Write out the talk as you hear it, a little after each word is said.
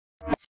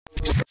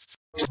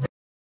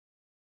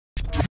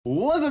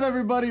What's up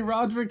everybody,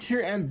 Rodrick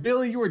here, and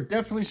Billy, you are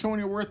definitely showing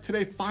your worth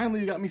today.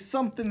 Finally, you got me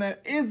something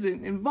that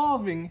isn't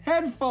involving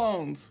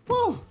headphones.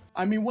 Woo!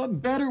 I mean,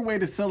 what better way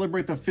to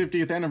celebrate the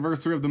 50th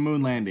anniversary of the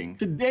moon landing?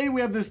 Today we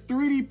have this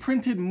 3D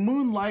printed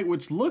moonlight,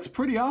 which looks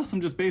pretty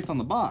awesome just based on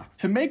the box.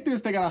 To make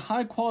this, they got a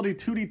high quality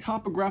 2D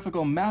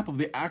topographical map of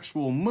the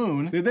actual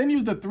moon. They then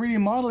used a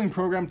 3D modeling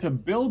program to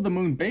build the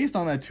moon based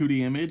on that 2D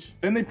image.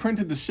 Then they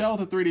printed the shell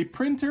with a 3D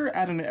printer,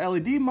 added an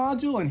LED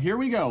module, and here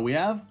we go, we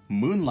have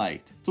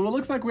moonlight. So it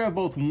looks like we have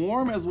both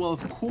warm as well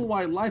as cool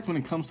white lights when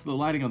it comes to the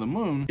lighting of the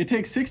moon. It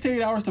takes 6 to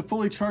 8 hours to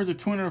fully charge a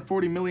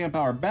 240 milliamp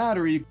hour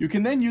battery. You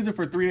can then use it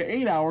for 3 to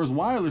 8 hours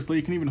wirelessly.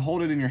 You can even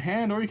hold it in your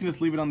hand, or you can just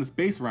leave it on this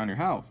base around your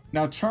house.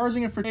 Now,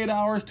 charging it for 8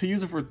 hours to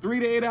use it for 3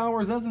 to 8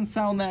 hours doesn't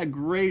sound that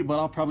great, but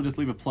I'll probably just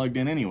leave it plugged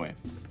in anyways.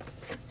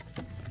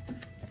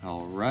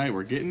 All right,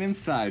 we're getting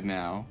inside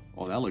now.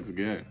 Oh, that looks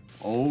good.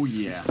 Oh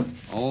yeah.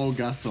 Oh,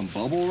 got some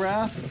bubble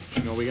wrap.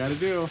 You know what we gotta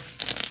do.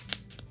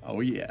 Oh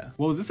yeah.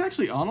 Well, is this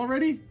actually on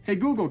already? Hey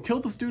Google,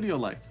 kill the studio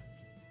lights.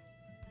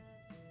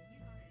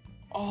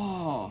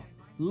 Oh,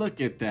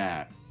 look at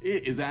that.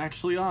 It is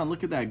actually on.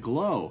 Look at that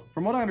glow.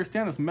 From what I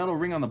understand, this metal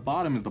ring on the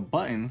bottom is the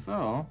button,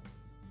 so...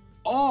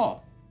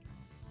 Oh!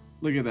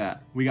 Look at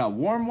that. We got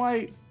warm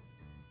white,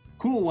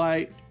 cool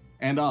white,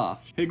 and off.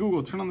 Hey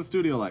Google, turn on the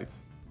studio lights.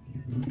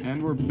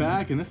 And we're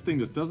back, and this thing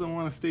just doesn't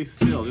want to stay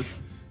still. Just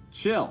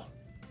chill.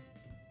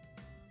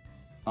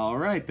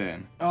 Alright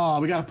then. Oh,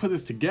 we gotta put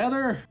this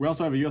together. We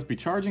also have a USB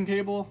charging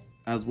cable,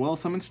 as well as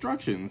some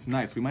instructions.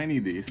 Nice, we might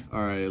need these.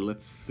 Alright,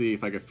 let's see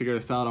if I can figure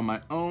this out on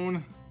my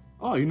own.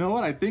 Oh, you know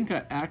what? I think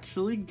I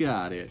actually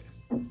got it.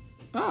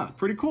 Ah,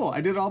 pretty cool.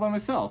 I did it all by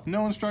myself.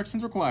 No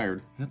instructions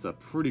required. That's a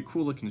pretty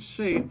cool looking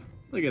shape.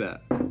 Look at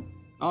that.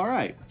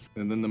 Alright,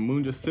 and then the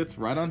moon just sits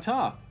right on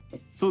top.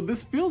 So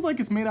this feels like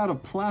it's made out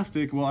of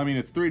plastic. Well, I mean,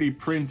 it's 3D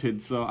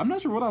printed, so I'm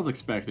not sure what I was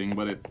expecting,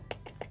 but it's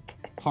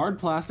hard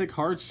plastic,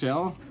 hard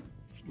shell.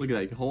 Look at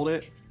that, you can hold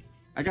it.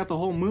 I got the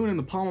whole moon in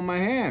the palm of my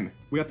hand.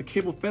 We got the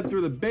cable fed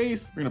through the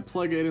base. We're gonna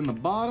plug it in the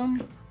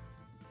bottom.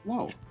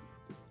 Whoa.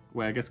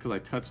 Wait, I guess because I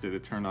touched it,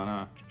 it turned on,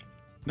 huh?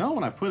 No,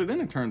 when I put it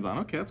in, it turns on.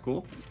 Okay, that's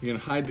cool. You're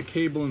gonna hide the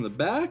cable in the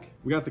back.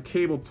 We got the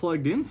cable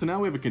plugged in, so now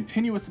we have a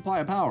continuous supply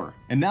of power.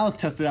 And now let's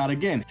test it out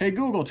again. Hey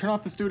Google, turn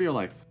off the studio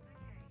lights.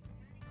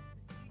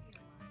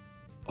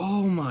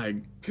 Oh my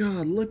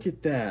God, look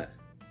at that.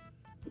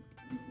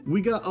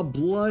 We got a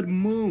blood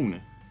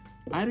moon.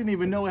 I didn't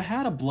even know it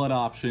had a blood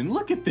option.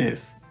 Look at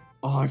this.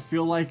 Oh, I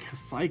feel like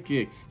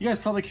psychic. You guys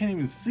probably can't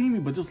even see me,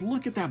 but just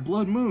look at that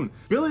blood moon.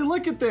 Billy,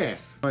 look at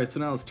this. All right, so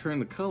now let's turn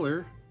the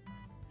color.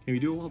 Can we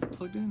do it while it's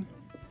plugged in?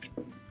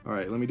 All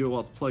right, let me do it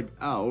while it's plugged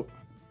out.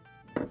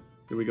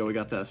 Here we go, we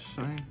got that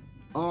shine.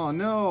 Oh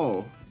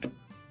no,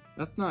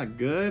 that's not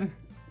good.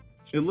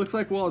 It looks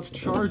like while it's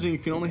charging, you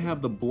can only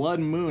have the blood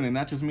moon, and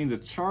that just means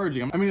it's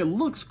charging. I mean, it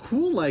looks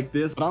cool like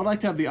this, but I'd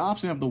like to have the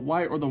option of the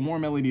white or the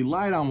warm LED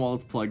light on while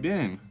it's plugged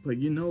in. But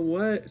you know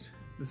what?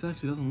 This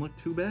actually doesn't look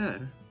too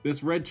bad.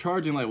 This red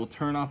charging light will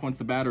turn off once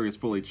the battery is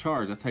fully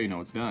charged. That's how you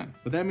know it's done.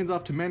 But that means I'll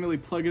have to manually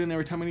plug it in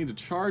every time I need to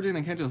charge it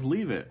and can't just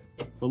leave it.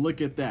 But look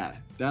at that.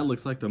 That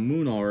looks like the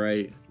moon, all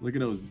right. Look at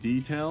those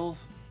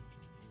details.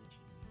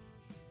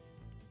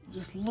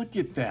 Just look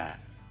at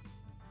that.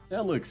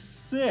 That looks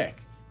sick.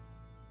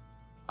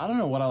 I don't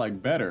know what I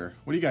like better.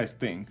 What do you guys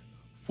think?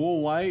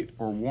 Full white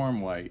or warm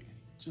white?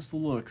 Just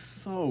looks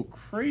so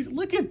crazy.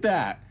 Look at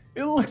that.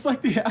 It looks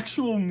like the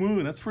actual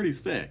moon. That's pretty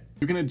sick.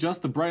 You can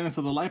adjust the brightness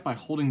of the light by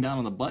holding down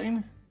on the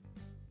button.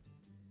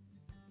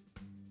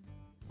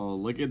 Oh,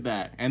 look at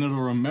that. And it'll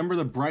remember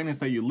the brightness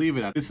that you leave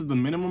it at. This is the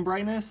minimum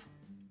brightness.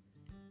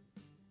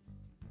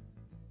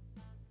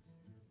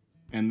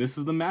 And this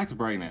is the max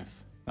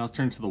brightness. Now let's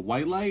turn to the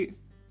white light.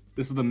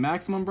 This is the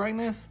maximum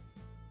brightness.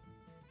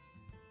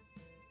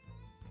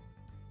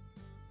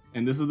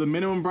 And this is the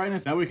minimum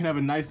brightness. That way we can have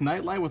a nice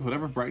night light with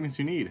whatever brightness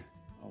you need.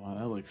 Oh wow,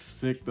 that looks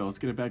sick though. Let's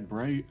get it back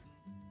bright.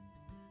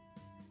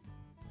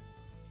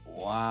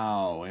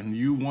 Wow, and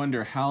you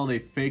wonder how they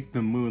faked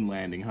the moon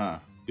landing, huh?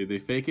 Did they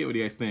fake it? What do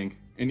you guys think?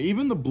 And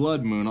even the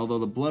blood moon, although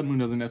the blood moon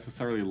doesn't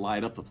necessarily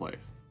light up the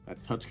place.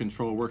 That touch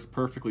control works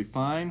perfectly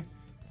fine.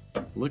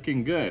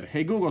 Looking good.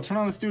 Hey Google, turn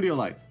on the studio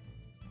lights.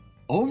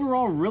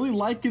 Overall, really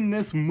liking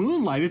this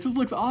moonlight. It just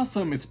looks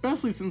awesome,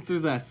 especially since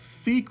there's that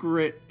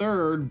secret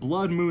third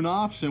blood moon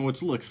option,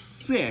 which looks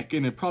sick,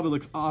 and it probably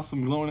looks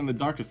awesome glowing in the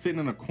dark, just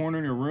sitting in a corner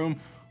in your room.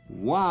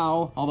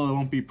 Wow, although it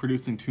won't be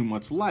producing too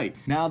much light.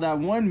 Now, that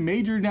one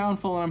major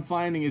downfall that I'm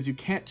finding is you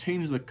can't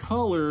change the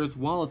colors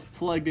while it's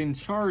plugged in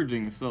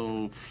charging,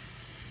 so...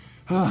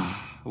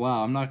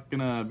 wow, I'm not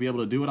gonna be able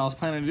to do what I was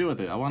planning to do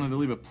with it. I wanted to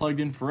leave it plugged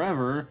in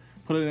forever,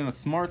 put it in a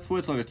smart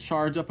switch, let it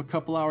charge up a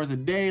couple hours a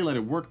day, let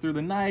it work through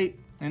the night,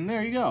 and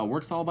there you go. It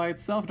works all by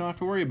itself, don't have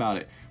to worry about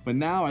it. But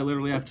now I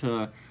literally have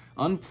to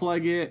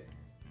unplug it,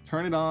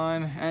 turn it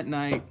on at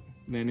night,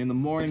 then in the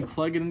morning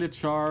plug it into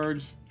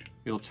charge.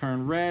 It'll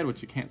turn red,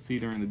 which you can't see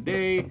during the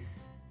day,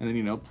 and then,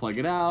 you know, plug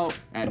it out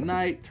at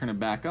night, turn it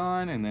back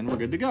on, and then we're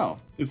good to go.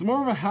 It's more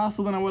of a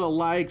hassle than I would have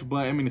liked,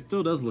 but I mean, it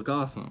still does look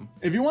awesome.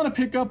 If you want to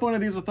pick up one of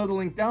these, I'll throw the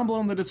link down below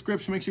in the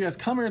description. Make sure you guys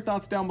comment your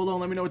thoughts down below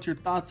and let me know what your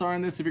thoughts are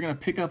on this. If you're going to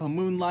pick up a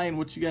Moonlight and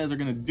what you guys are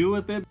going to do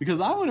with it,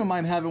 because I wouldn't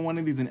mind having one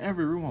of these in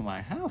every room of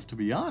my house, to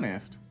be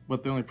honest.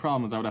 But the only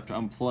problem is I would have to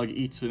unplug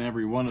each and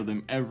every one of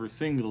them every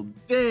single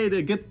day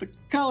to get the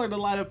color to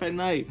light up at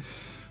night.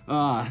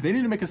 They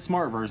need to make a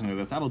smart version of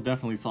this. That'll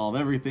definitely solve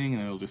everything,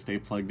 and it'll just stay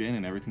plugged in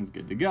and everything's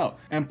good to go.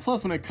 And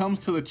plus, when it comes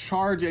to the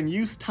charge and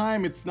use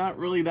time, it's not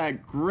really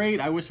that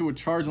great. I wish it would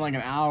charge in like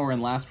an hour and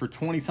last for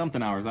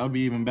 20-something hours. That would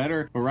be even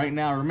better. But right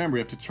now, remember,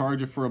 you have to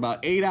charge it for about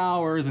 8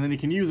 hours, and then you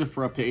can use it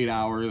for up to 8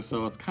 hours,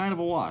 so it's kind of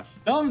a wash.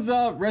 Thumbs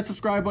up, red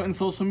subscribe button,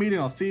 social media,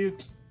 and I'll see you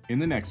in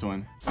the next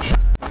one.